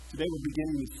Today we're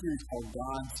beginning a series called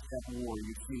God's at War.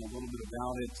 You've seen a little bit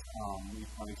about it.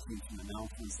 You've probably seen some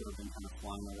announcements that have been kind of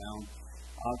flying around.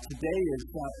 Today is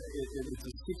it's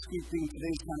a 6-week thing. Today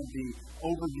is kind of the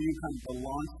overview, kind of the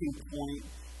launching point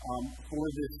for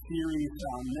this series.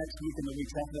 Next week and the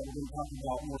weeks after that, we're going to talk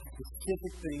about more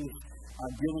specific things,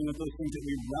 dealing with those things that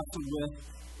we wrestle with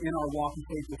in our walk of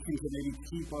faith, the things that maybe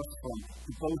keep us from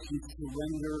devotion,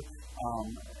 surrender,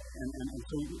 and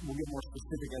so we'll get more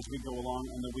specific as we go along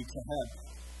in the weeks ahead.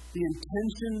 The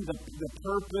intention, the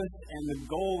purpose, and the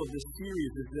goal of this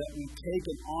series is that we take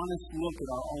an honest look at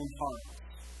our own hearts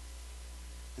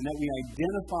and that we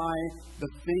identify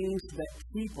the things that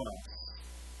keep us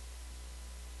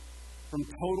from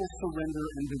total surrender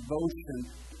and devotion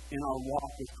in our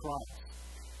walk with Christ.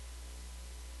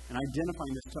 And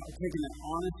identifying this, taking an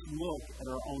honest look at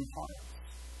our own hearts,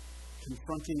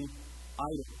 confronting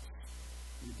idols.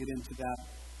 We'll get into that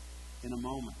in a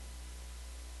moment.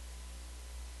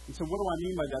 And so what do I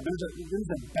mean by that?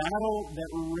 There's a battle that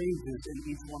rages in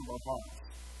each one of our hearts.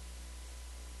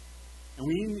 And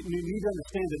we need to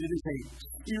understand that it is a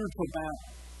spiritual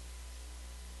battle.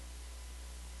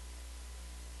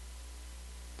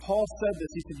 Paul said this,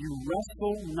 he said, you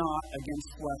wrestle not against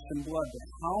flesh and blood, but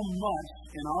how much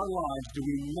in our lives do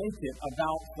we make it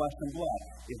about flesh and blood?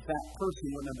 If that person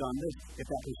wouldn't have done this, if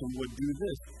that person would do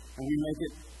this. And we make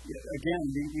it, again,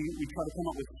 we try to come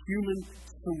up with human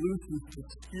solutions to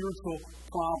spiritual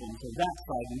problems of that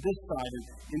side and this side,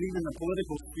 and even the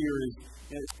political sphere is,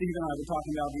 Steve and I were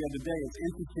talking about the other day, it's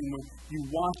interesting when you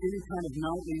watch any kind of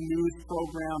nightly news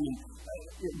program, and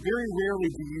very rarely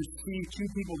do you see two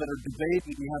people that are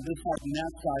debating, you have this side and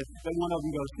that side, but one of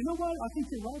them goes, you know what, I think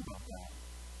you're right about that.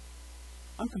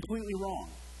 I'm completely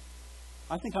wrong.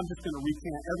 I think I'm just going to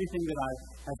recant everything that I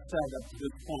have said up to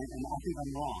this point, and I think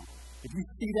I'm wrong. If you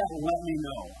see that, let me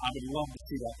know. I would love to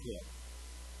see that hit.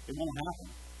 It won't happen.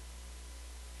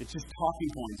 It's just talking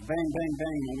points, bang, bang,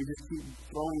 bang, and we just keep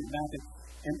throwing it back.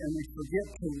 And we forget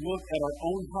to look at our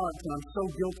own hearts, and I'm so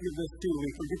guilty of this too.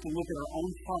 We forget to look at our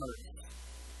own hearts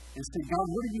and say, God,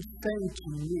 what are you saying to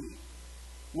me?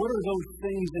 What are those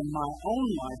things in my own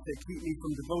life that keep me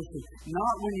from devotion?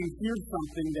 Not when you hear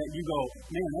something that you go,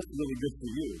 man, that's really good for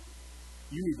you.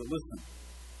 You need to listen.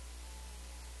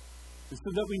 And so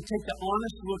that we take the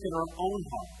honest look at our own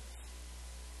heart.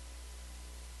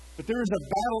 But there is a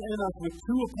battle in us with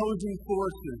two opposing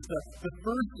forces. The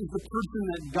first is the person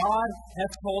that God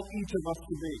has called each of us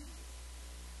to be.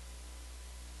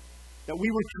 That we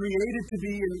were created to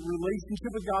be in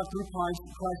relationship with God through Christ,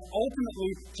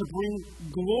 ultimately to bring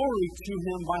glory to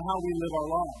Him by how we live our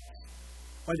lives.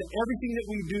 By everything that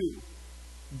we do,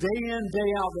 day in, day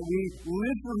out, that we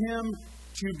live for Him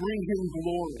to bring Him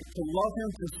glory, to love Him,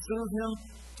 to serve Him,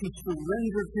 to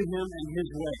surrender to Him and His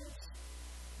ways.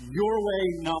 Your way,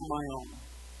 not my own.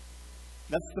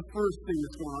 That's the first thing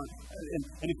that's going on.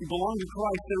 And if you belong to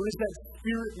Christ, there is that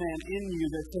spirit man in you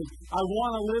that says, I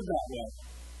want to live that way.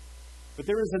 But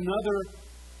there's another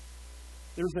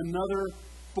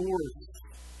force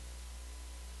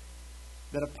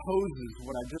that opposes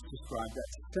what I just described, that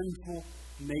sinful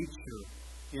nature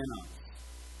in us.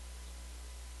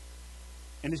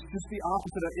 And it's just the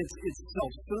opposite of it's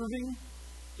self-serving,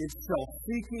 it's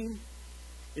self-seeking,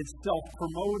 it's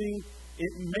self-promoting.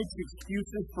 It makes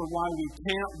excuses for why we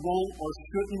can't, won't, or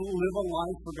shouldn't live a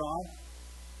life for God.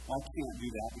 I can't do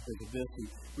that because of this, and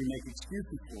we make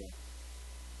excuses for it.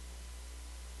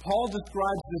 Paul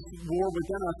describes this war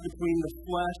within us between the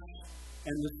flesh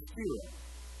and the spirit.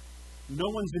 No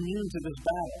one's immune to this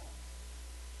battle.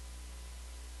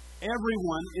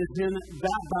 Everyone is in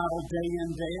that battle day in,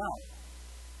 day out.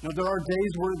 Now, there are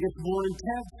days where it gets more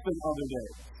intense than other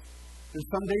days. There's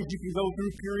some days you can go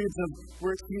through periods of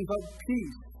where it seems like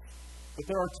peace. But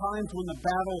there are times when the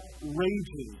battle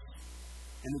rages,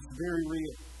 and it's very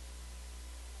real.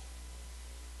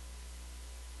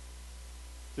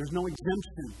 There's no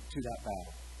exemption to that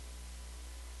battle.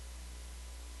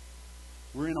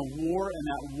 We're in a war, and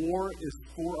that war is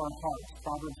for our hearts.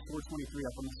 Proverbs 4:23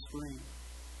 up on the screen.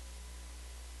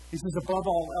 He says, above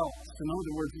all else. In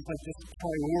other words, it's like just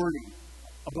priority.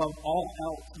 Above all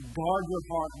else, guard your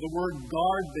heart. The word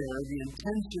guard there, the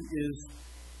intention is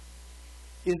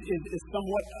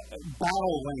somewhat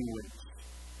battle language,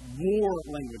 war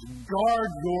language.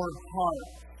 Guard your heart.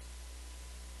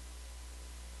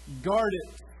 Guard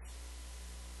it.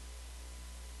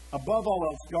 Above all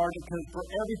else, guard it, because for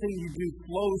everything you do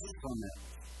flows from it.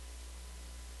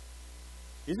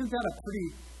 Isn't that a pretty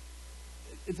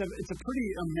it's a pretty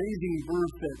amazing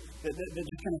verse that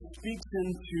just kind of speaks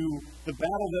into the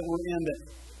battle that we're in. That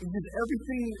because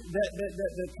everything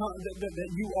that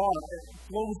you are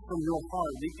flows from your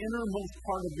heart, the innermost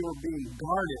part of your being.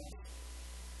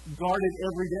 Guard it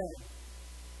every day.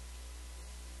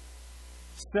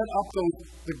 Set up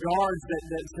the guards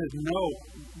that says no.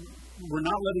 We're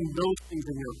not letting those things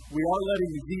in here. We are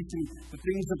letting these things, the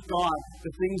things of God,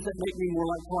 the things that make me more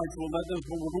like Christ, we'll let those,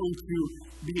 but we're going to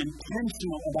be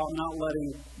intentional about not letting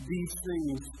these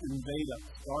things invade us.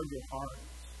 Guard your heart.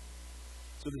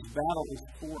 So this battle is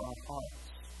for our hearts.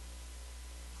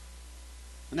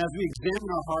 And as we examine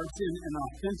our hearts in an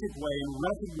authentic way and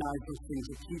recognize those things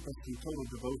that keep us in total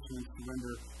devotion and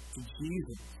surrender to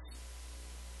Jesus,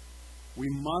 we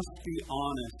must be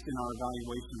honest in our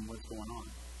evaluation of what's going on.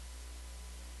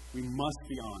 We must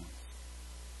be honest.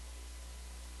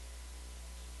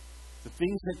 The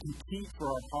things that compete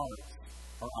for our hearts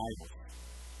are idols.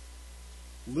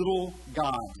 Little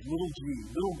gods, little g,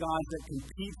 little gods that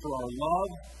compete for our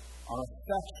love, our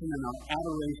affection, and our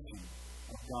adoration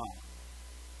of God.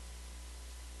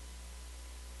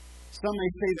 Some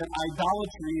may say that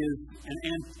idolatry is an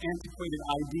antiquated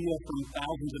idea from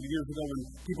thousands of years ago when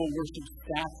people worshiped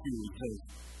statues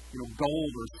of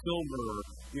gold or silver, or,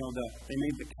 they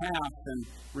made the calf. And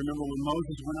remember when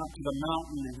Moses went up to the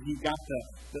mountain and he got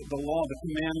the law, the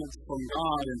commandments from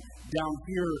God, and down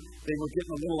here they were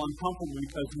getting a little uncomfortable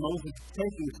because Moses was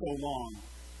taking so long.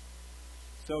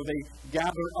 So they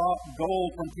gather up gold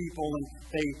from people and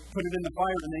they put it in the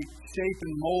fire and they shape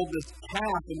and mold this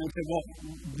calf and they say, well,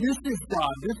 this is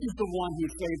God. This is the one who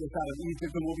saved us out of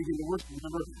Egypt and we'll begin to worship.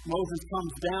 Remember, Moses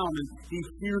comes down and he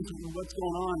hears what's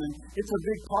going on and it's a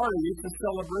big party. It's a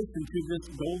celebration to this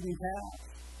golden calf.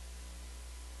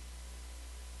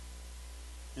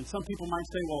 And some people might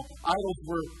say, well, idols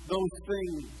were those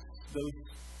things, those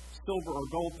silver or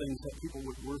gold things that people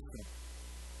would worship.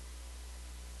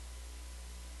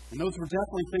 And those were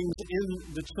definitely things that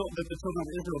the children of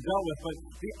Israel dealt with, but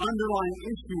the underlying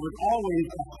issue was always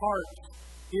a heart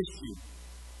issue.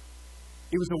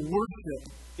 It was a worship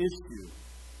issue.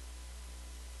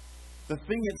 The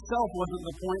thing itself wasn't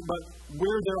the point, but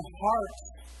where their hearts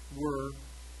were,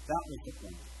 that was the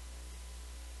point.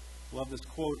 I love this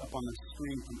quote up on the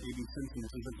screen from A.B. Simpson.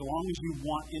 It says, as long as you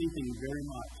want anything very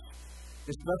much,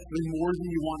 especially more than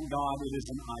you want God, it is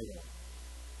an idol.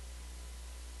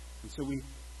 And so we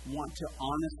want to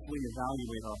honestly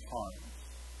evaluate our hearts.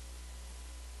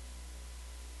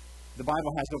 The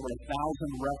Bible has over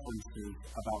 1,000 references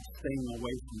about staying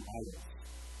away from idols.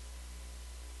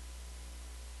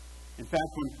 In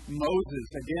fact, when Moses,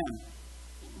 again,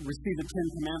 received the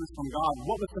 10 Commandments from God,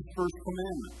 what was the first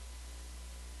commandment?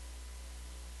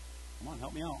 Come on,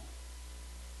 help me out.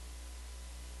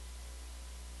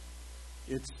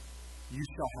 It's, you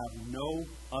shall have no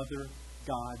other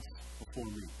gods before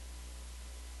me.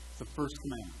 The first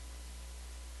commandment.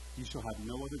 You shall have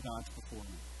no other gods before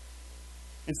me.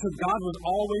 And so God was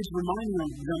always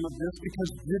reminding them of this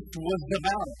because this was the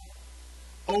battle.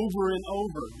 Over and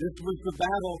over, this was the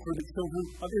battle for the children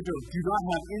of Israel. Do not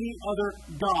have any other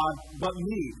God but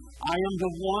me. I am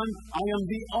the one, I am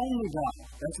the only God.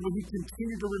 That's what he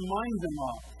continued to remind them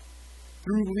of.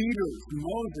 Through leaders,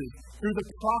 Moses, through the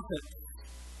prophets.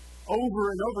 Over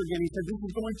and over again, he said, this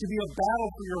is going to be a battle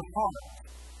for your heart.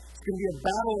 It's going to be a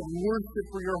battle of worship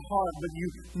for your heart, but you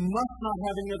must not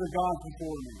have any other gods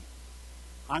before me.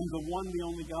 I'm the one, the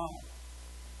only God.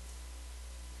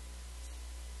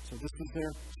 So this is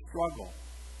their struggle.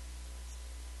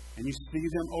 And you see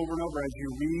them over and over as you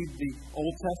read the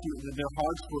Old Testament, that their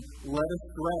hearts were led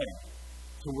astray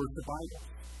to worship idols.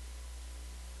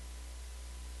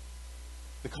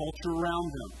 The culture around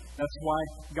them. That's why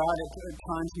God at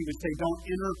times he would say, don't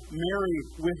intermarry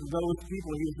with those people.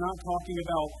 He was not talking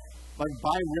about like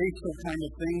biracial kind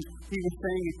of things. He was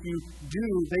saying if you do,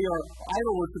 they are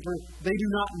idol worshippers. They do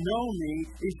not know me.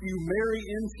 If you marry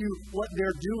into what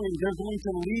they're doing, they're going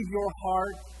to lead your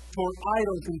heart toward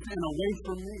idols and away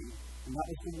from me. And that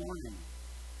was the warning.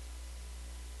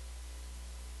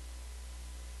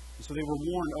 And so they were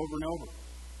warned over and over.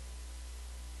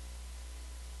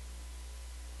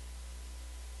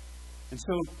 And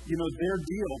so, their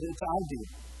deal, it's our deal.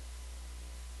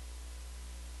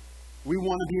 We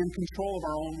want to be in control of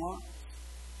our own lives.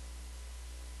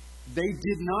 They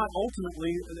did not ultimately,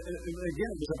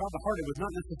 again, it was about the heart. It was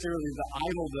not necessarily the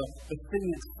idol, the thing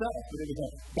itself, but it was a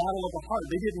battle of the heart.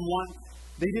 They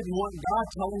didn't want God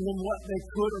telling them what they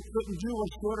could or couldn't do or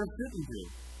should or shouldn't do.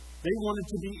 They wanted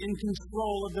to be in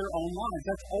control of their own lives.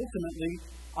 That's ultimately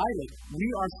idol. We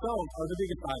ourselves are the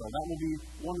biggest idol. That will be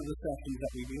one of the sessions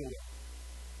that we deal with.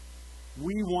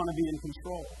 We want to be in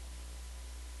control.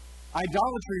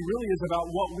 Idolatry really is about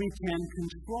what we can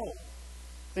control.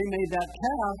 They made that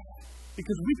calf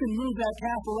because we can move that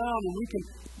calf around and we can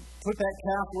put that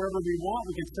calf wherever we want.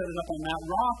 We can set it up on that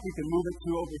rock. We can move it to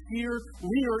over here.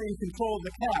 We are in control of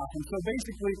the calf. And so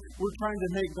basically, we're trying to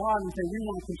make God and say, we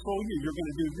want to control you. You're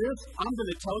going to do this. I'm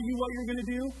going to tell you what you're going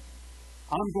to do.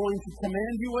 I'm going to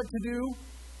command you what to do.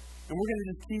 And we're going to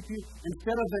just keep you.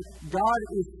 Instead of that, God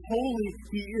is holy.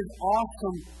 He is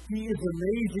awesome. He is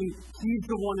amazing. He's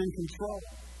the one in control.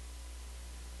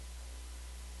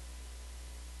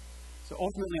 So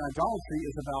ultimately, idolatry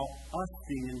is about us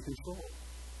being in control.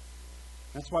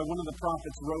 That's why one of the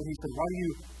prophets wrote, he said, why do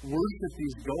you worship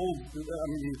these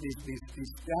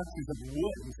these statues of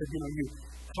wood? He said, you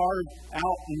carve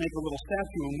out and make a little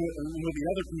statue, and with the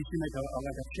other piece you make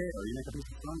like a chair, you make a piece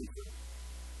of furniture.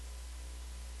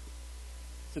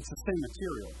 It's the same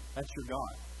material. That's your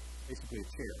God. Basically a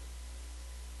chair.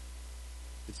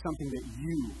 It's something that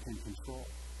you can control.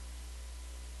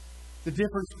 The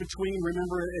difference between,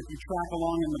 remember, if you track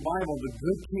along in the Bible, the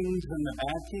good kings and the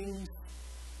bad kings,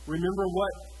 remember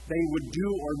what they would do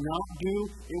or not do?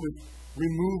 It was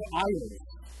remove idols.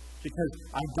 Because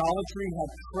idolatry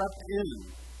had crept in.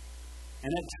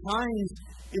 And at times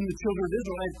in the children of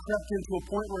Israel, it had crept into a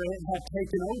point where it had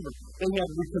taken over. They had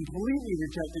completely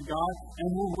rejected God and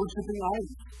were worshiping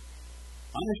idols.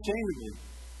 Unashamedly.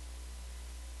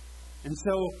 And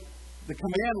so the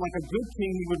command, like a good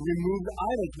king, he would remove the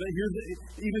idols. But here's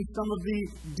even some of the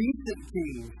decent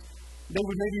kings. They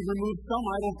would maybe remove some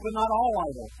idols, but not all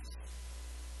idols.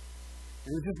 And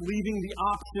it was just leaving the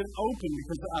option open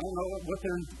because I don't know what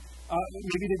they're.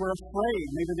 Maybe they were afraid.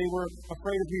 Maybe they were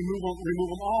afraid if we remove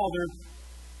them all,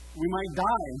 we might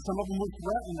die. And some of them would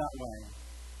threaten that way.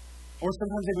 Or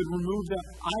sometimes they would remove the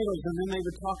idols, and then they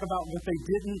would talk about what they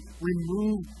didn't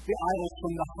remove the idols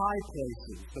from the high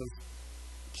places, those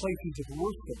places of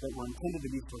worship that were intended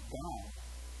to be for God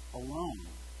alone.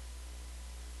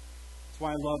 That's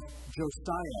why I love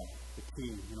Josiah, the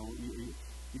king.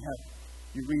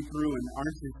 You read through, and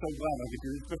honestly, so glad, like if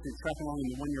you're especially tracking along in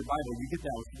the one-year Bible, you get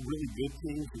that with really good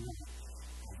things, and you're like,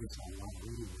 I guess I'm not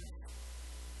reading this.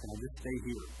 Can I just stay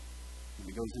here? And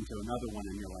it goes into another one,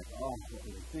 and you're like, oh, what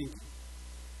were they thinking?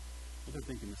 Well, they're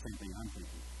thinking the same thing I'm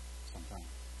thinking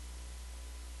sometimes.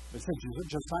 But it says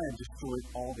Josiah destroyed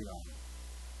all the idols.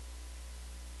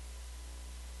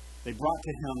 They brought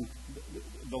to him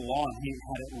the law, and he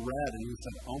had it read, and he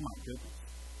said, oh my goodness.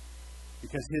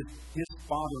 Because his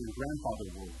father and grandfather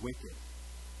were wicked.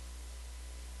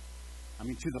 I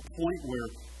mean, to the point where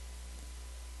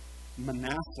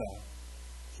Manasseh,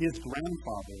 his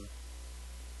grandfather,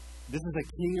 this is a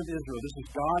king of Israel, this is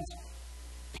God's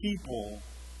people.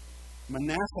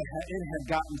 Manasseh, it had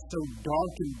gotten so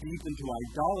dark and deep into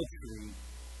idolatry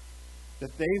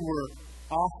that they were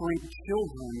offering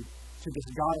children to this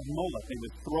god of Moloch. They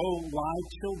would throw live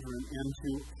children into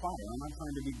fire. I'm not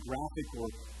trying to be graphic or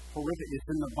horrific. It's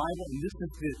in the Bible, and this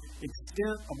is the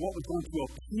extent of what was going to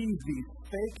appease these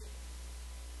fake,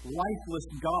 lifeless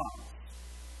gods.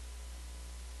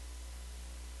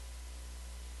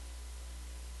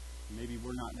 Maybe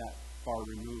we're not that far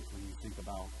removed when you think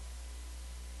about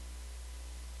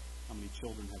how many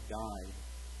children have died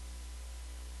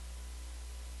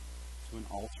to an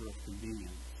altar of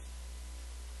convenience.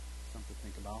 Something to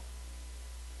think about.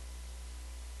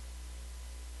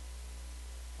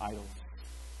 Idols.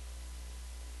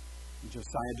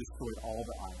 Josiah destroyed all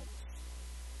the idols.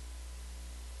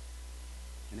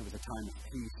 And it was a time of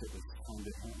peace. It was time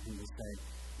to him to say,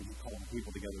 and he called the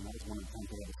people together, and that was one of the times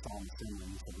they had a psalm sing, and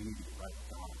he said, we need to get right with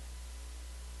God.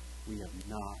 We have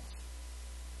not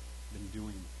been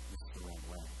doing this the right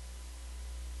way.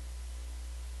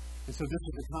 And so this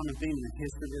is a common theme in the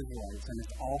history of Israelites, and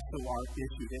it's also our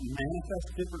issue. It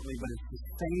manifests differently, but it's the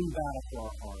same battle for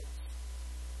our hearts.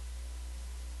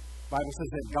 The Bible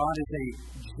says that God is a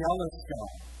jealous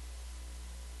God.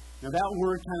 Now that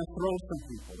word kind of throws some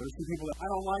people. There's some people that I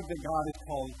don't like that God is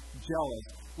called jealous.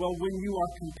 Well, when you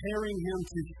are comparing him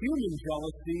to human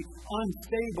jealousy,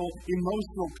 unstable,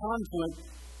 emotional conflict,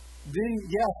 then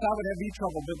yes, that would have you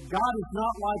trouble. But God is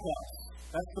not like us.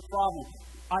 That's the problem.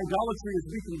 Idolatry is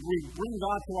we bring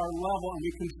God to our level and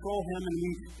we control him and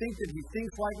we think that he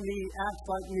thinks like me, acts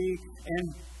like me, and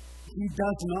he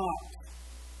does not.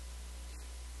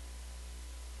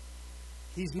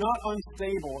 He's not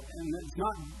unstable, and it's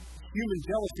not human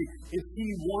jealousy. It's he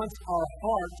wants our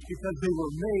hearts because they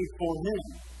were made for him.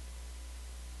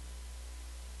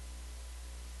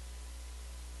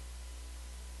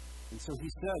 And so he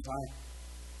says,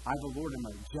 I, the Lord, am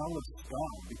a jealous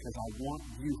God because I want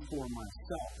you for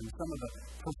myself. And some of the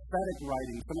prophetic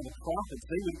writings, some of the prophets,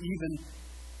 they would even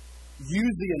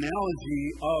use the analogy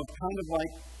of kind of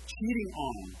like cheating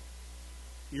on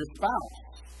your spouse.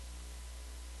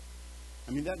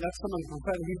 I mean, that's some of the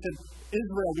prophetic. He said,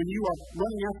 Israel, when you are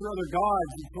running after other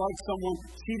gods, it's like someone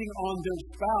cheating on their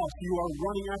spouse. You are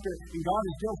running after, and God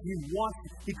is jealous.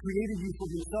 He created you for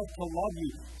himself to love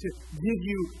you, to give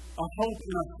you a hope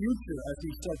and a future, as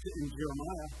he said in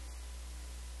Jeremiah.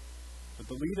 But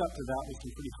the lead up to that was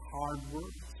some pretty hard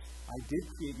work. I did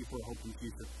create you for a hope and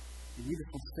future. You need to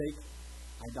forsake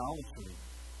idolatry.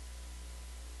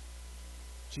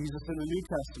 Jesus in the New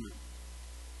Testament.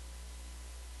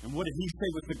 And what did he say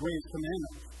was the greatest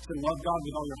commandment? He said, love God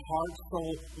with all your heart,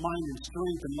 soul, mind, and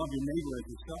strength, and love your neighbor as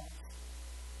yourself.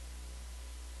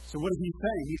 So what did he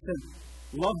say? He said,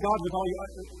 love God with all your...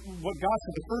 What God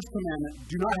said, the first commandment,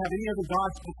 do not have any other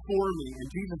gods before me. And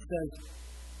Jesus says,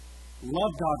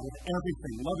 love God with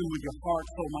everything. Love him with your heart,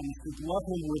 soul, mind, and strength. Love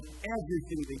him with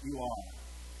everything that you are.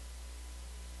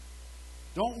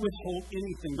 Don't withhold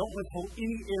anything. Don't withhold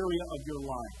any area of your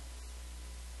life.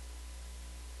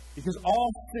 Because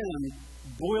all sin,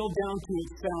 boiled down to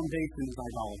its foundation, is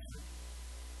idolatry.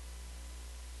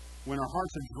 When our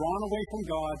hearts are drawn away from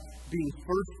God, being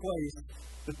first place,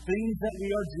 the things that we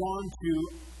are drawn to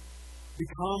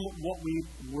become what we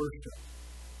worship.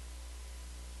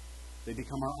 They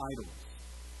become our idols.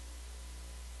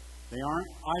 They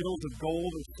aren't idols of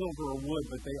gold or silver or wood,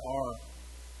 but they are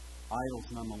idols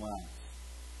nonetheless.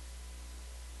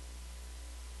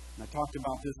 And I talked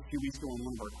about this a few weeks ago in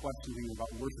one of our questions about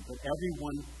worship, that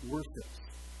everyone worships.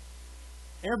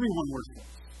 Everyone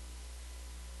worships.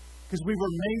 Because we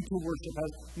were made to worship,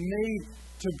 as made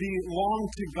to belong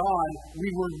to God. We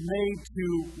were made to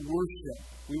worship.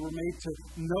 We were made to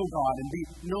know God and be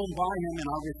known by him, and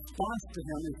our response to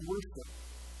him is worship.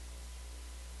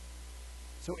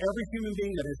 So every human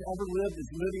being that has ever lived, is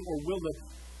living, or will live,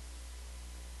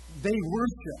 they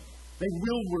worship. They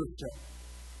will worship.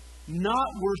 Not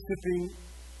worshiping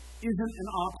isn't an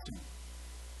option.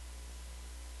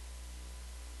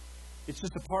 It's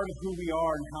just a part of who we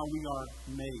are and how we are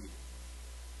made.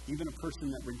 Even a person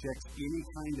that rejects any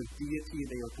kind of deity,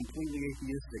 they are completely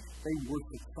atheistic, they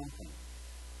worship something.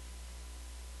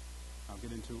 I'll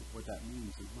get into what that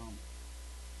means in a moment.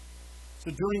 So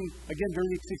during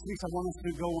these 6 weeks, I want us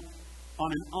to go on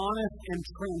an honest and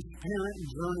transparent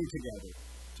journey together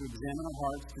to examine our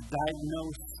hearts, to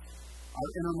diagnose our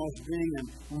innermost being, and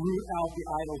root out the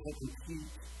idols that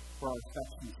compete for our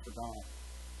affections for God.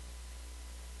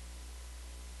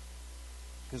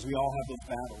 Because we all have those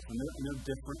battles, and they're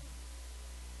different.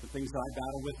 The things that I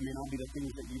battle with may not be the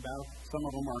things that you battle. Some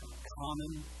of them are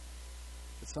common,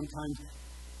 but sometimes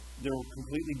they're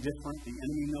completely different. The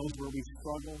enemy knows where we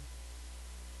struggle.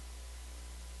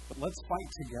 But let's fight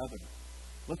together.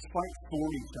 Let's fight for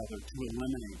each other to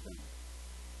eliminate them.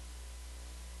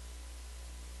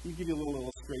 Let me give you a little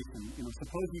illustration.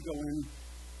 Suppose you go in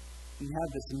and you have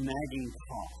this nagging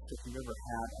cough. If you've ever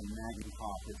had a nagging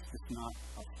cough, it's just not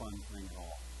a fun thing at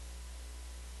all.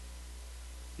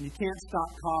 And you can't stop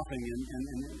coughing, and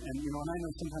I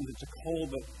know sometimes it's a cold,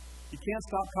 but you can't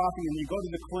stop coughing, and you go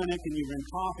to the clinic, and you've been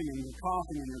coughing, and you're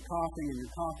coughing, and you're coughing, and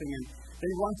you're coughing, and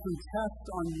they run some tests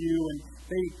on you, and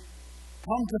they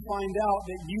come to find out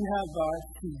that you have a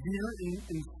severe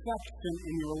infection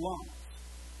in your lungs.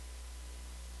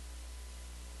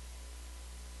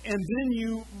 And then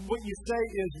what you say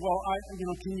is, well,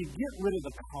 can you get rid of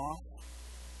the cough?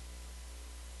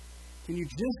 Can you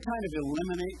just kind of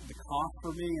eliminate the cough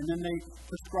for me? And then they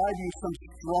prescribe you some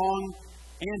strong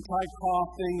anti-cough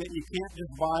thing that you can't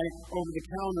just buy over the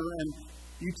counter. And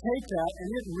you take that, and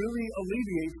it really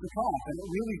alleviates the cough. And it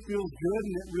really feels good,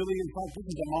 and it really, in fact, this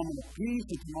is a moment of peace.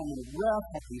 It's a moment of rest.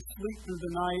 I can sleep through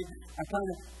the night.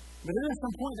 But then at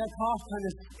some point, that cough kind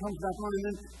of comes back on, and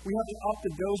then we have to up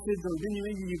the dosage, or then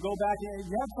you go back and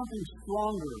you have something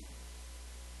stronger.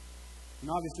 And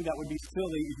obviously that would be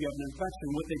silly if you have an infection.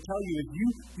 What they tell you is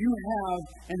you have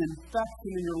an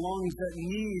infection in your lungs that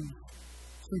needs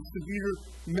some severe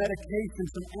medication,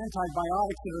 some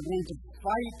antibiotics that are going to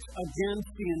fight against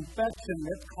the infection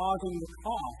that's causing the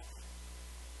cough.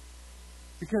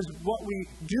 Because what we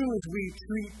do is we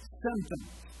treat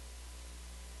symptoms.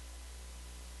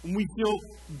 And we feel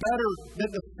better that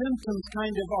the symptoms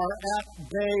kind of are at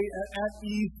bay, at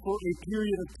ease for a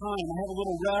period of time. I have a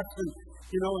little rest, and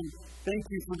thank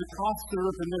you for the cough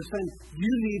syrup, and they're saying,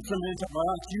 you need some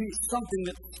antibiotics, you need something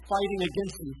that's fighting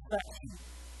against the infection.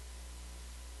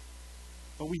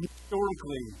 But we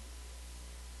historically,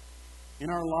 in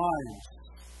our lives,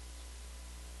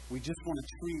 we just want to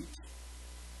treat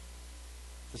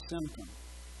the symptom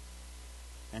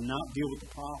and not deal with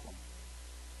the problem.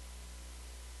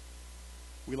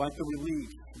 We like the relief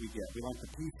we get. We like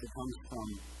the peace that comes from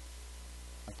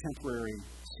a temporary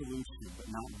solution, but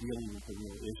not dealing with the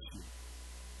real issue.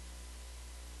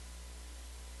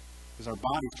 Because our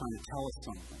body's trying to tell us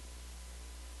something,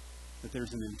 that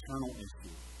there's an internal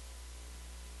issue.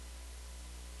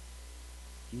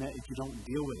 And that if you don't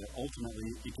deal with it, ultimately,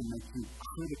 it can make you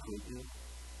critically ill.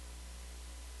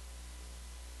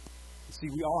 See,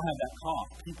 we all have that cough.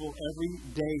 People every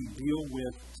day deal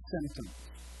with symptoms.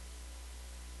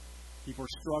 People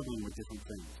are struggling with different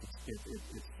things.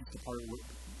 It's a part of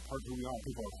who we are.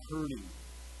 People are hurting.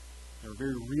 There are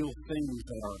very real things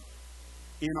that are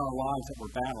in our lives that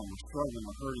we're battling. We're struggling,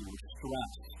 we're hurting, we're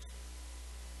stressed.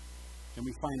 And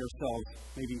we find ourselves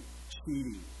maybe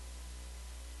cheating.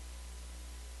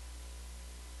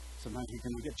 Sometimes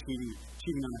we get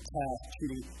cheating on a test,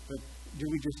 but do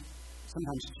we just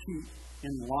sometimes cheat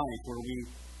in life where we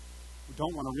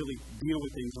don't want to really deal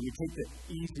with things and we take the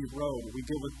easy road? We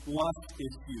deal with lust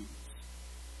issues,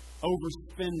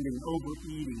 overspending,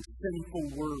 overeating, sinful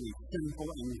worry, sinful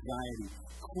anxiety,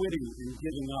 quitting and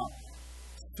giving up,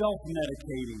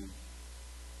 self-medicating,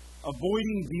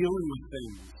 avoiding dealing with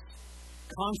things,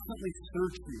 constantly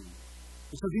searching.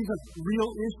 And so these are real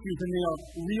issues and they are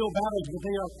real battles, but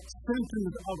they are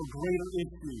symptoms of a greater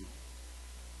issue.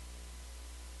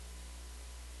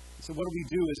 So what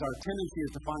do? Is our tendency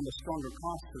is to find a stronger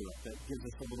cough syrup that gives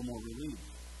us a little more relief.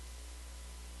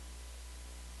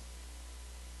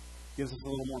 Gives us a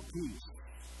little more peace.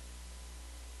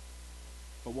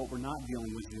 But what we're not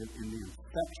dealing with is in the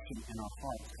infection in our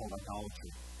hearts called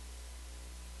idolatry.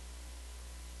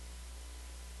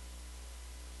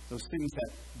 Those things that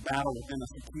battle within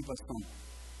us to keep us from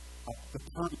the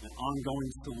permanent,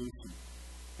 ongoing solution.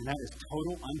 And that is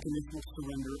total, unconditional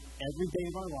surrender every day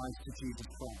of our lives to Jesus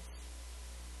Christ.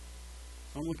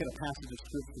 I want to look at a passage of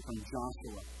Scripture from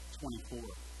Joshua 24.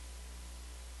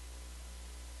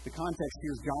 The context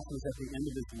here is Joshua's at the end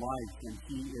of his life, and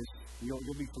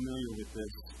you'll be familiar with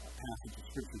this passage of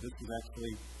Scripture. This was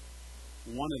actually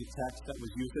one of the texts that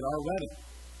was used at our wedding.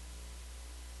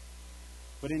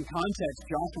 But in context,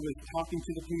 Joshua is talking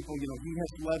to the people. He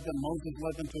has led them. Moses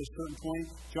led them to a certain point.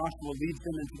 Joshua leads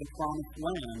them into the promised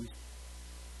land.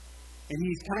 And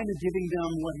he's kind of giving them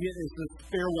what is the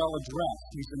farewell address.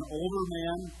 He's an older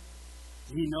man.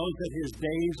 He knows that his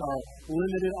days are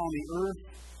limited on the earth.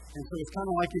 And so it's kind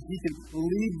of like if he can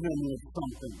leave them with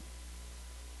something.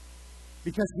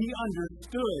 Because he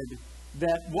understood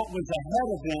that what was ahead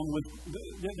of them was,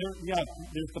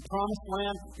 there's the promised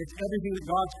land, it's everything that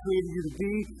God's created you to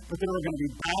be, but there are going to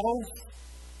be battles.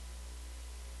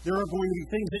 There are going to be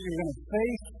things that you're going to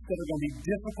face that are going to be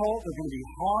difficult, they're going to be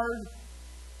hard.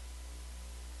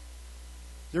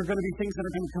 There are going to be things that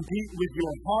are going to compete with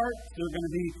your heart. There are going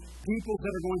to be people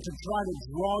that are going to try to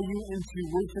draw you into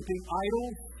worshiping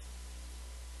idols.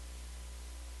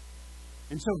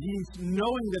 And so he's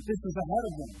knowing that this is ahead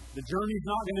of him. The journey's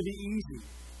not going to be easy.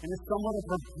 And it's somewhat a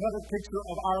prophetic picture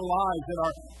of our lives, that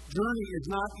our journey is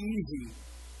not easy.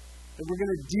 That we're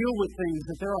going to deal with things,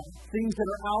 that there are things that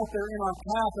are out there in our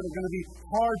path that are going to be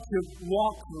hard to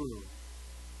walk through.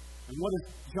 And what does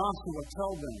Joshua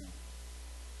tell them?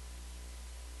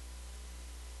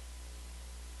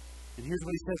 And here's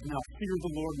what he says: now fear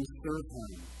the Lord and serve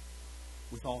him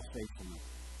with all faithfulness.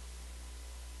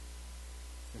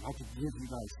 If I could give you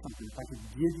guys something, if I could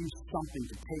give you something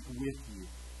to take with you,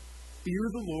 fear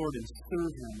the Lord and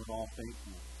serve him with all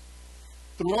faithfulness.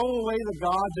 Throw away the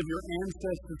gods of your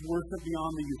ancestors' worship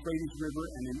beyond the Euphrates River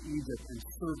and in Egypt, and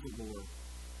serve the Lord.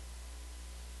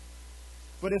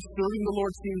 But if serving the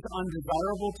Lord seems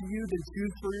undesirable to you, then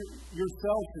choose for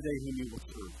yourselves today whom you will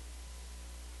serve.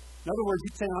 In other words,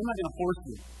 he's saying, I'm not going to force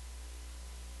you.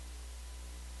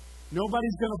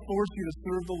 Nobody's going to force you to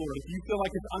serve the Lord. If you feel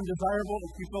like it's undesirable,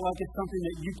 if you feel like it's something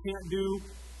that you can't do,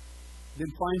 then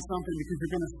find something, because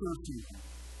you're going to serve people.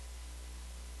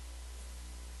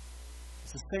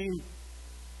 It's the same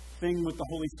thing with the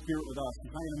Holy Spirit with us.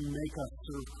 He's not going to make us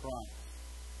serve Christ.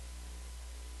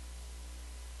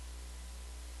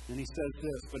 And he says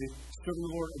this, but if serving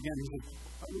the Lord, again, he says,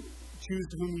 choose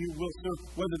whom you will serve,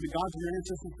 whether the gods of your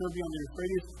ancestors serve you on the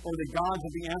Euphrates or the gods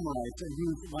of the Amorites in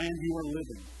whose land you are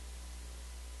living.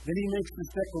 Then he makes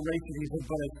this declaration. He says,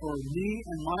 but as for me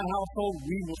and my household,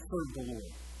 we will serve the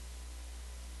Lord.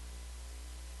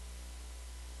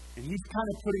 And he's kind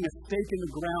of putting a stake in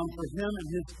the ground for him and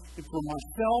for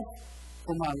myself,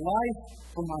 for my life,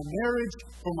 for my marriage,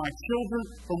 for my children,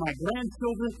 for my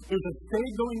grandchildren. There's a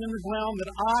stake going in the ground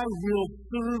that I will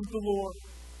serve the Lord.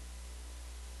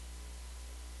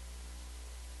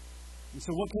 And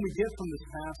so what can we get from this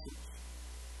passage?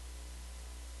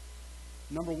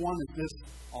 Number one is this: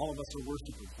 all of us are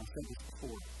worshipers. I've said this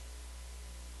before.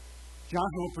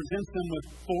 Joshua presents them with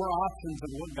 4 options of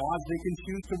what gods they can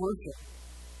choose to worship.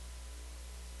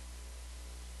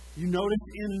 You notice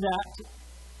in that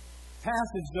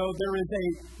passage, though,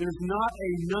 there's not a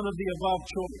none of the above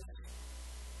choice.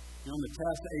 You know, in the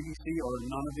test, ABC, or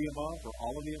none of the above, or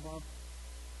all of the above.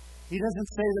 He doesn't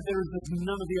say that there's this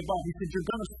none of the above. He says you're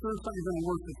going to serve something, you're going to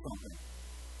worship something.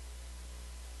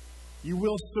 You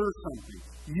will serve something.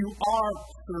 You are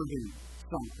serving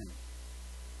something.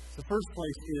 The first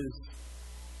place is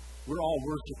we're all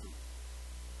worshiping.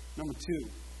 Number 2,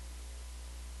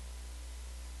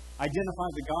 identify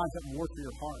the gods that war for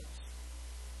your hearts.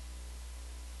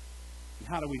 And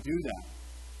how do we do that?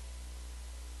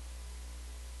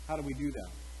 How do we do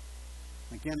that?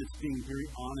 Again, it's being very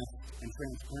honest and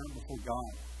transparent before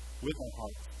God with our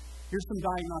hearts. Here's some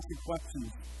diagnostic questions.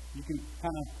 You can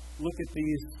kind of look at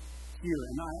these here.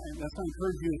 And that's what I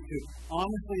encourage you to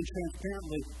honestly and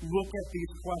transparently look at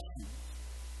these questions.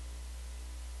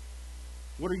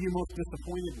 What are you most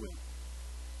disappointed with?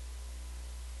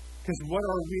 Because what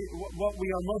we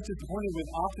are most disappointed with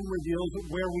often reveals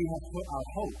where we have put our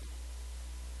hope.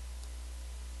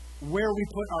 Where we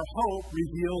put our hope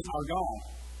reveals our God.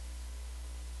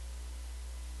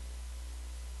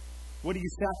 What do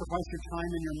you sacrifice your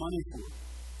time and your money for?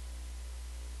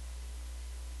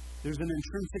 There's an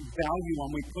intrinsic value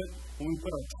when we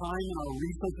put our time and our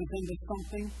resources into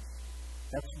something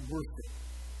that's worth it.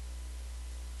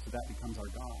 So that becomes our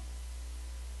God.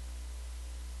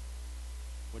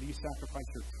 What do you sacrifice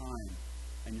your time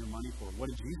and your money for? What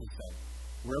did Jesus say?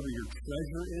 Wherever your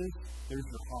treasure is, there's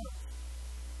your heart.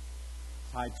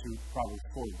 Tied to Proverbs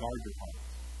 4, guard your heart.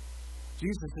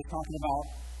 Jesus is talking about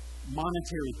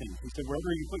monetary things. He said,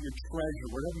 wherever you put your treasure,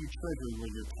 wherever you treasure,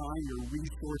 where your time, your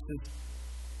resources,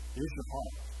 there's your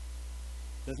heart.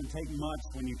 It doesn't take much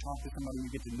when you talk to somebody and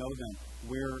you get to know them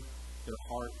where their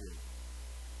heart is.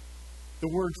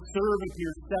 The word serve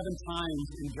appears 7 times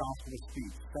in Joshua's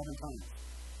speech. 7 times.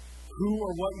 Who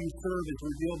or what you serve is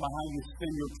revealed by how you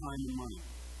spend your time and money.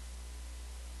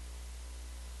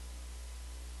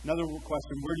 Another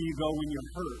question, where do you go when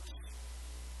you're hurt?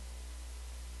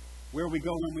 Where we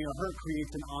go when we are hurt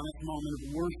creates an honest moment of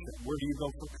worship. Where do you go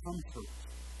for comfort?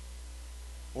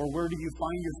 Or where do you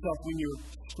find yourself when you're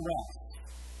stressed,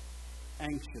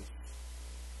 anxious,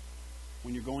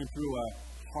 when you're going through a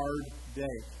hard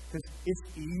day? Because it's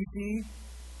easy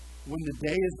when the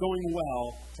day is going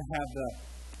well to have the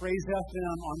praise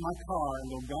FM on my car and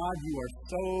go, God, you are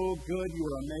so good, you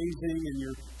are amazing, and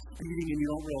you're speeding and you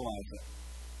don't realize it.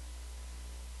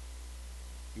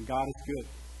 And God is good.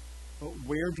 But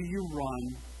where do you run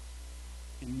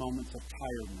in moments of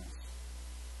tiredness,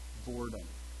 boredom,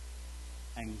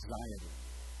 anxiety,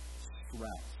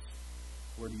 stress?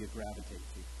 Where do you gravitate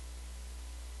to?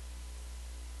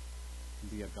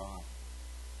 Be a God.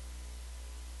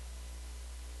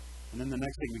 And then the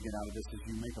next thing we get out of this is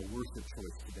you make a worship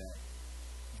choice today.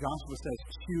 Joshua says,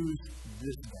 choose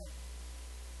this day.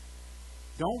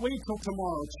 Don't wait till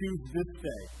tomorrow. Choose this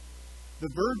day. The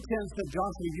verb tense that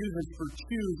Joshua uses for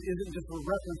choose isn't just a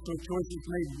reference to a choice that's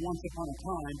made once upon a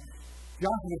time.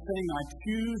 Joshua is saying, I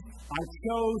choose, I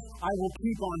chose, I will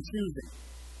keep on choosing.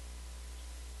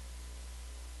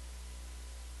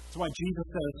 That's why Jesus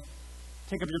says,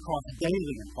 take up your cross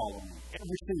daily and follow me.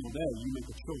 Every single day you make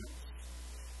a choice.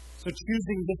 So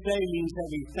choosing this day means that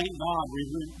we thank God,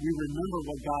 we remember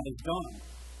what God has done.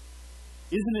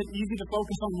 Isn't it easy to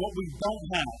focus on what we don't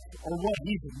have or what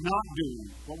He's not doing,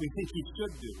 what we think He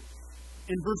should do?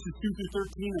 In verses 2 through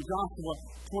 13 of Joshua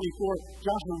 24,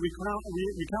 Joshua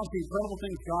recounts the incredible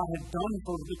things God had done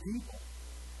for the people.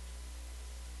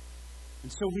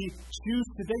 And so we choose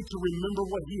today to remember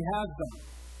what He has done.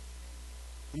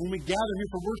 And when we gather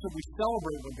here for worship, we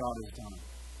celebrate what God has done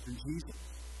through Jesus.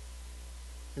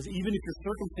 Because even if your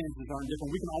circumstances aren't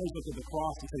different, we can always look at the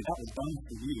cross and say, that was done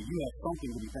for you. You have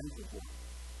something to be thankful for.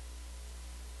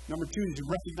 Number 2 is to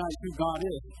recognize who God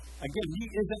is. Again, He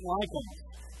isn't like us.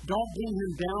 Don't bring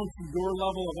Him down to your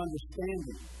level of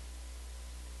understanding.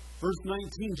 Verse 19,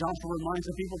 Joshua reminds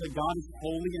the people that God is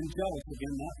holy and jealous.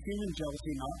 Again, not human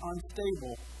jealousy, not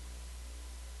unstable.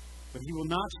 But He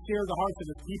will not share the hearts of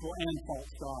His people and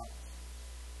false gods.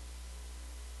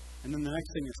 And then the next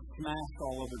thing is smash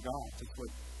all other gods. It's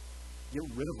like, get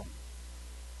rid of them.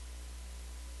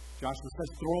 Joshua says,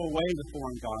 throw away the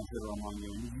foreign gods that are among you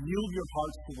and yield your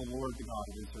hearts to the Lord, the God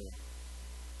of Israel.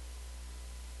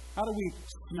 How do we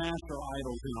smash our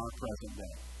idols in our present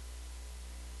day?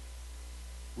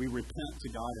 We repent to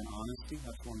God in honesty.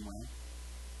 That's one way.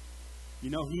 He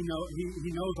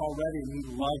knows already, and He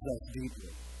loves us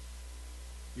deeply.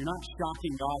 You're not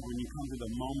shocking God when you come to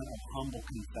the moment of humble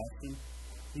confession.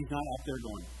 He's not up there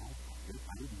going, oh,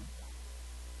 I didn't know that.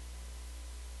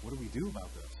 What do we do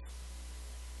about this?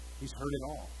 He's heard it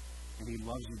all, and He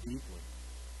loves you deeply.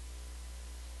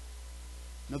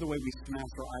 Another way we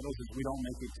smash our idols is we don't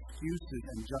make excuses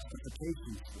and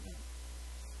justifications for them.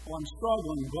 Well, I'm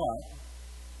struggling, but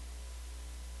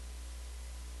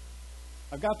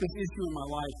I've got this issue in my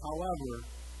life, however,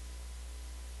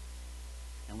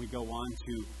 and we go on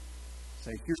to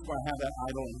say, here's why I have that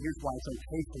idol, and here's why it's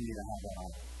okay for me to have that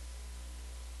idol.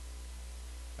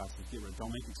 God says, get rid of it.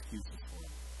 Don't make excuses for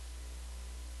it.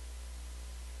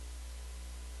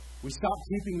 We stop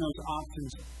keeping those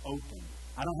options open.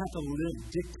 I don't have to live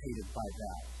dictated by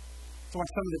that. That's why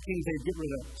some of the kings, they get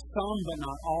rid of some, but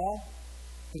not all.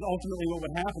 Because ultimately what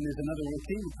would happen is another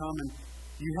king would come and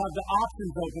you have the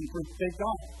options open for fake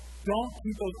God. Don't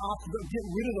keep those options. Get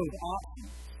rid of those options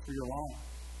for your life.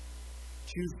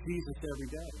 Choose Jesus every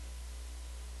day.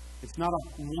 It's not a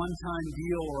one-time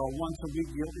deal or a once-a-week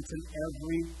deal. It's an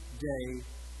everyday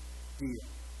deal.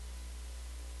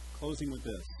 Closing with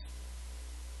this.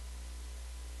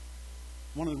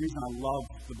 One of the reasons I love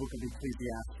the book of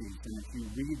Ecclesiastes, and if you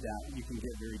read that, you can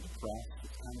get very depressed.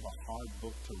 It's kind of a hard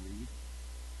book to read.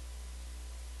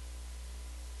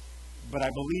 But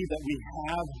I believe that we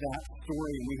have that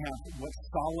story, and we have what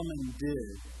Solomon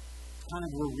did. Kind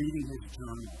of we're reading his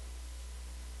journal.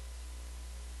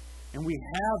 And we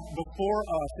have before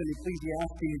us in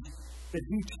Ecclesiastes that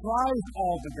he tries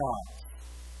all the gods.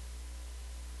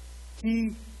 He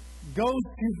goes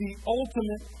to the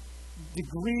ultimate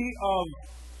degree of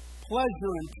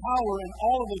pleasure and power and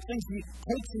all of those things. He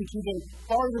takes them to the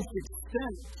farthest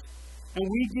extent. And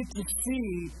we get to see,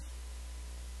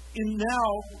 in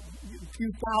now, a few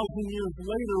thousand years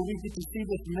later, we get to see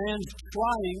this man's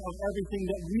trying of everything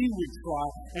that we would try.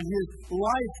 And his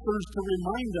life serves to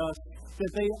remind us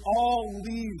that they all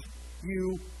leave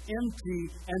you empty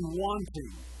and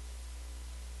wanting.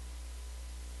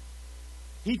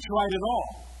 He tried it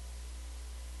all.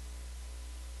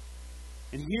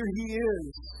 And here he is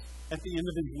at the end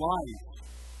of his life,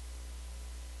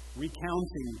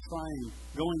 recounting, trying,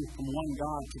 going from one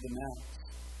God to the next.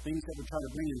 Things that would try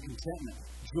to bring him contentment,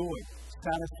 joy,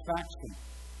 satisfaction.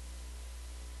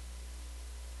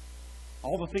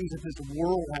 All the things that this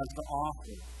world has to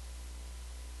offer.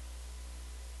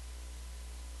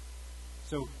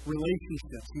 So,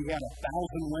 relationships. He had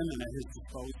 1,000 women at his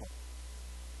disposal.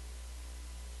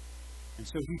 And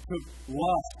so he took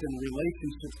lust and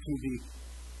relationships to the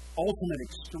ultimate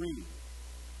extreme.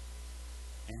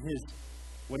 And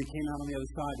what he came out on the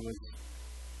other side was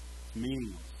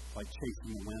meaningless, like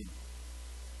chasing the wind.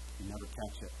 You never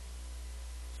catch it.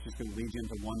 It's just going to lead you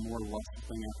into one more lustful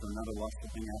thing after another lustful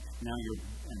thing. Now you're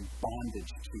in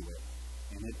bondage to it,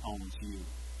 and it owns you.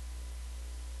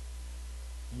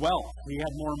 Wealth. He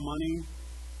had more money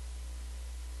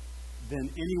than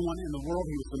anyone in the world.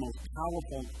 He was the most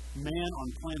powerful man on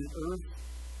planet Earth.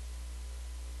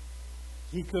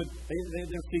 He could,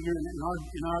 they're figuring in our,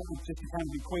 just to kind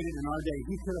of equate it in our day,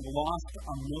 he could have lost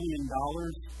 $1 million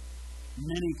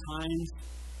many times,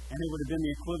 and it would have been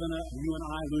the equivalent of you and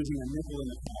I losing a nickel in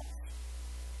the cup.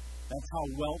 That's how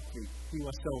wealthy he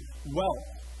was. So wealth.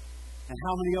 And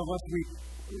how many of us,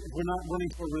 we're not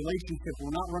running for a relationship,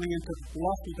 we're not running into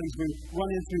lustful things, we run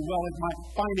into, well, if my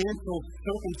financial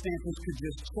circumstances could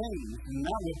just change, and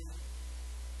that would,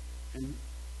 and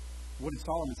what did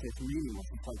Solomon say? It's meaningless.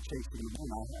 It's like chasing the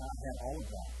wind. I had all of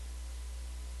that.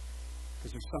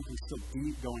 Because there's something so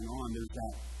deep going on. There's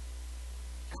that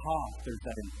cough, there's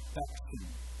that infection.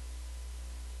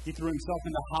 He threw himself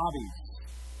into hobbies.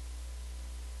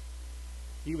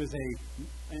 He was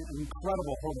an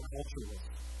incredible horticulturalist.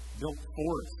 Built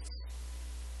forests.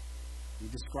 He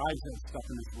describes that stuff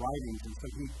in his writings, and so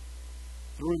he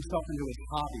threw himself into his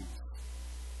hobbies,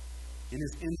 in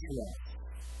his interests.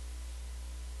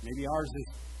 Maybe ours is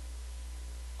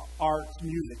arts,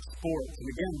 music, sports. And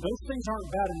again, those things aren't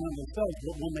bad in and of themselves,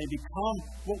 but when they become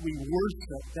what we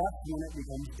worship, that's when it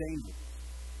becomes dangerous.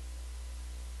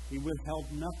 He withheld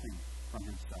nothing from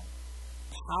himself.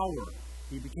 Power.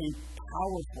 He became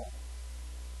powerful.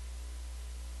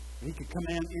 He could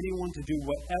command anyone to do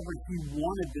whatever he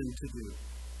wanted them to do.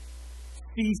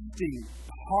 Feasting,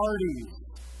 parties,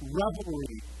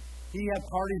 revelry. He had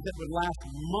parties that would last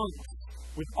months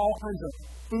with all kinds of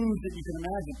foods that you can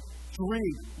imagine.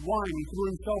 Drink, wine. He threw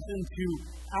himself into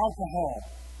alcohol,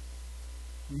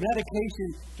 medication,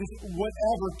 just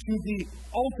whatever, to the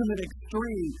ultimate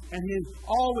extreme. And he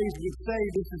always would say,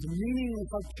 this is meaningless,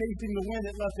 like chasing the wind.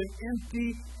 It left him empty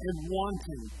and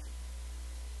wanting.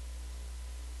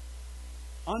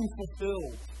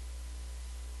 unfulfilled.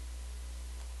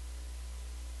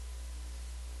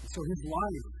 So his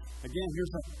life, again,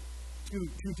 here's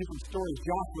two different stories.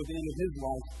 Joshua at the end of his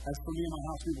life, as for me and my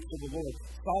house, we will serve the Lord.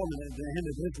 Solomon at the end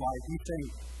of his life,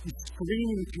 he's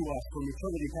screaming to us from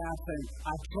eternity past, saying,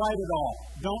 I've tried it all.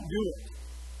 Don't do it.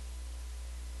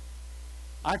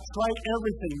 I've tried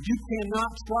everything. You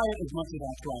cannot try it as much as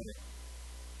I've tried it.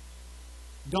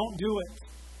 Don't do it.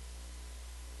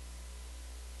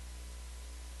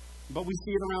 But we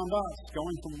see it around us,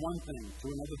 going from one thing to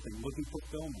another thing, looking for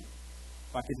fulfillment.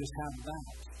 If I could just have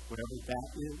that, whatever that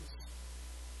is.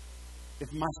 If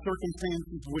my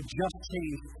circumstances would just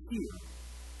change here,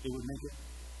 it would make a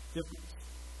difference.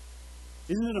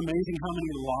 Isn't it amazing how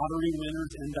many lottery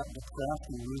winners end up depressed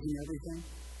and losing everything?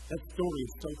 That story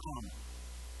is so common.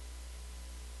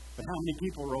 But how many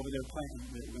people are over there playing,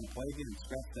 they're going to play again,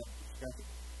 scratch it,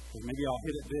 because maybe I'll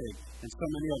hit it big. And so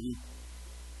many of you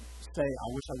say, I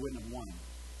wish I wouldn't have won.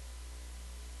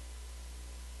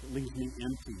 It leaves me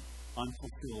empty,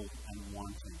 unfulfilled, and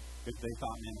wanting. If they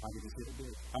thought, man, if I could just hit it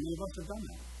big. How many of us have done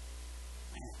that?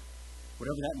 Man,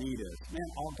 whatever that need is. Man,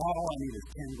 all I need is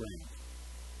 10 grand.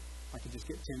 If I could just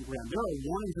get 10 grand. There are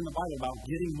warnings in the Bible about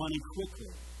getting money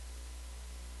quickly.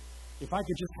 If I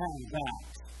could just have that.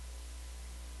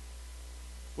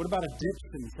 What about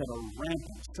addictions that are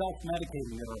rampant,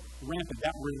 self-medicating that are rampant,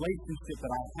 that relationship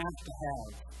that I have to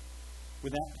have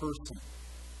with that person,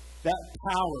 that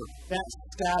power, that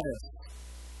status,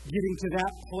 getting to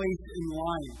that place in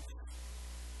life?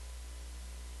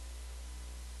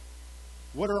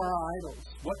 What are our idols?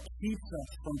 What keeps us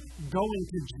from going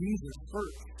to Jesus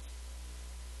first?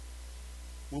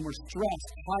 When we're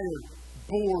stressed, tired,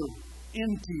 bored,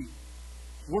 empty,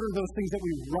 what are those things that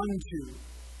we run to?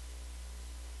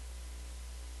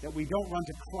 That we don't run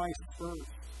to Christ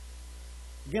first.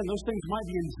 Again, those things might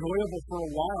be enjoyable for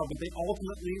a while, but they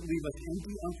ultimately leave us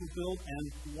empty, unfulfilled, and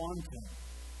wanting.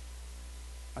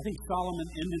 I think Solomon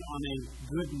ended on a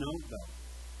good note, though.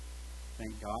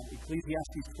 Thank God.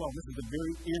 Ecclesiastes 12. This is the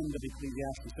very end of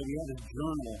Ecclesiastes. So we have this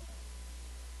journal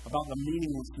about the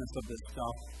meaninglessness of this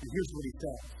stuff. And here's what he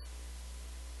says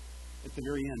at the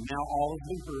very end. Now all has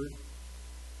been heard.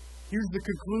 Here's the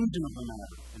conclusion of the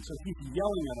matter. And so he's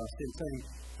yelling at us and saying,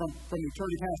 from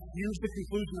eternity past, here's the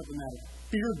conclusion of the matter.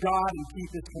 Fear God and keep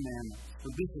his commandments,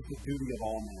 for this is the duty of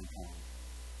all mankind.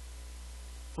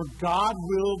 For God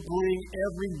will bring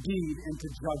every deed into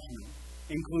judgment,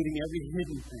 including every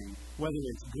hidden thing, whether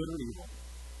it's good or evil.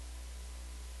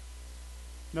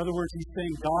 In other words, he's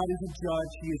saying God is a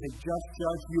judge. He is a just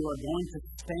judge. You are going to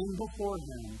stand before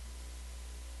him,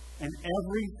 and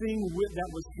everything that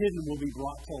was hidden will be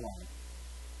brought to light.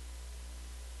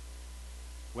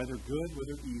 Whether good,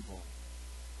 whether evil.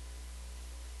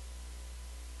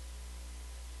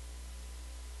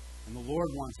 And the Lord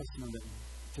wants us to know that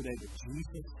today that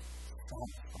Jesus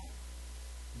satisfies.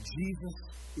 Jesus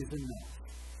is enough.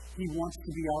 He wants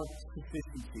to be our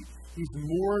sufficiency. He's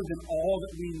more than all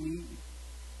that we need.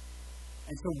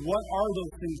 And so what are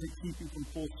those things that keep you from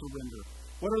full surrender?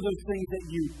 What are those things that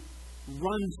you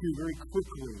run to very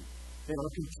quickly that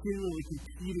are continually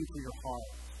competing for your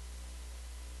heart?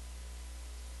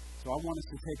 So I want us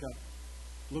to take a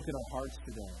look at our hearts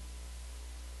today.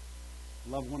 I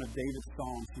love one of David's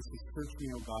Psalms. He says, search me,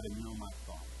 O God, and know my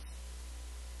thoughts.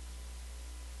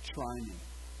 Try me.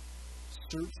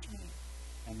 Search me.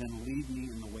 And then lead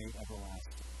me in the way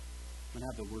everlasting. I'm going to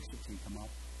have the worship team come up.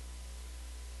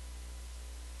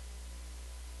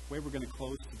 The way we're going to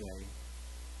close today,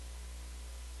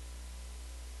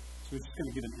 so we're just going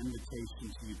to give an invitation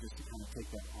to you just to kind of take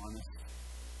that honest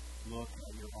look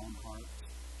at your own heart.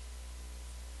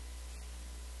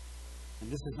 And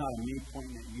this is not a me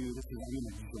pointing at you. This is, I'm going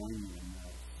to join you in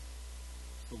this.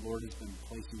 The Lord has been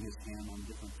placing his hand on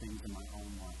different things in my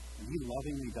own life. And he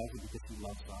lovingly does it because he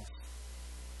loves us.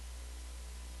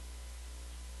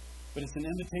 But it's an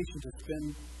invitation to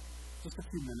spend just a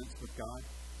few minutes with God.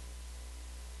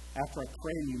 After I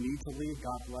pray and you need to leave,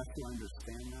 God bless you. I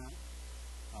understand that.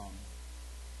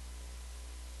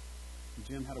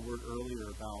 Jim had a word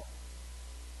earlier about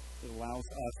it allows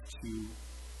us to,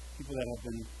 people that have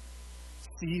been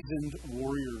seasoned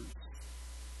warriors.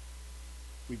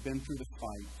 We've been through the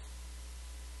fight.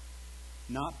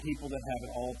 Not people that have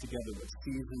it all together, but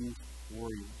seasoned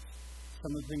warriors.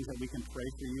 Some of the things that we can pray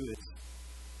for you is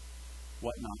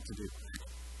what not to do.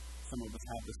 Some of us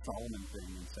have the Solomon thing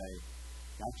and say,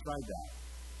 I tried that.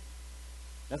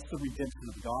 That's the redemption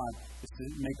of God, is to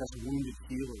make us wounded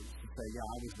healers, to say, yeah,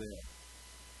 I was there.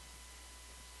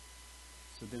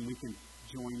 So then we can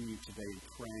join you today in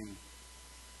praying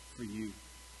for you.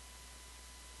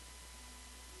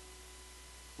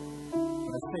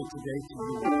 I say today to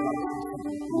you,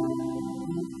 who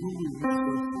will you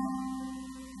serve?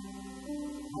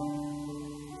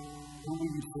 Who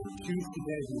will you serve? Choose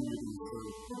today who you're going to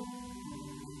serve.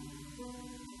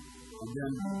 And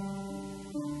then,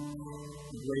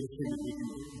 the greatest thing that we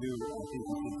can do, I think,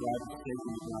 is to drive a stake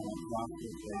in the ground on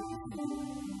gospel faith.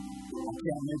 I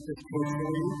can't make this choice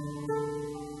for you.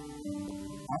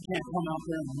 I can't come out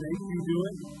there and make you do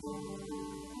it.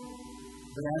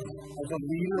 But as a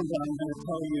leader, what I'm going to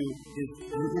tell you is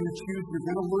you're going to choose, you're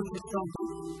going to worship something.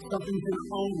 Something's going to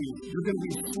own you. You're going to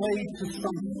be slaves to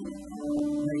something.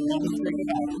 Make no mistake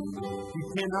about it. You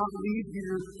cannot leave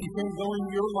here, you can't go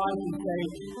into your life and say,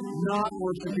 not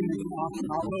worshiping is an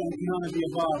option, although it's none of the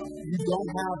above. You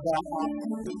don't have that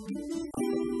option.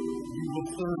 You will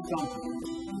serve something.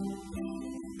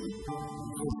 You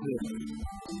serve this.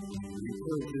 You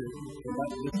serve this. So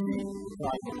let this be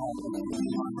God's call for us in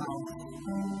my house.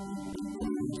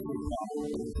 You serve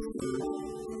God.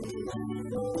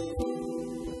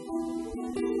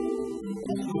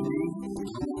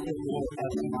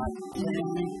 As my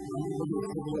family,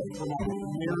 for my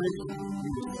marriage,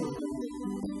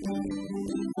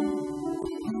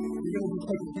 you're going to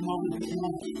take a few moments if you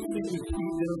want to stick your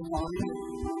feet there on it.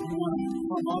 You want to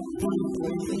come up, one of the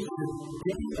places to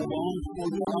get along for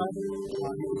God.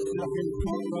 You can sit up in the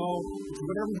front row.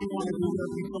 Whatever you want to do,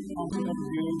 whatever you feel comfortable to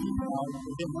do.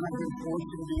 Again, we're not going to force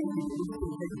you to do anything. We're just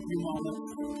going to take a few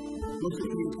moments. Look at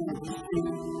me and just sing.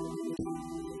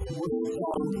 Worship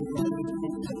God with the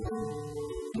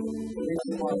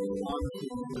Lord.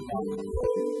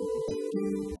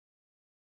 Thank you.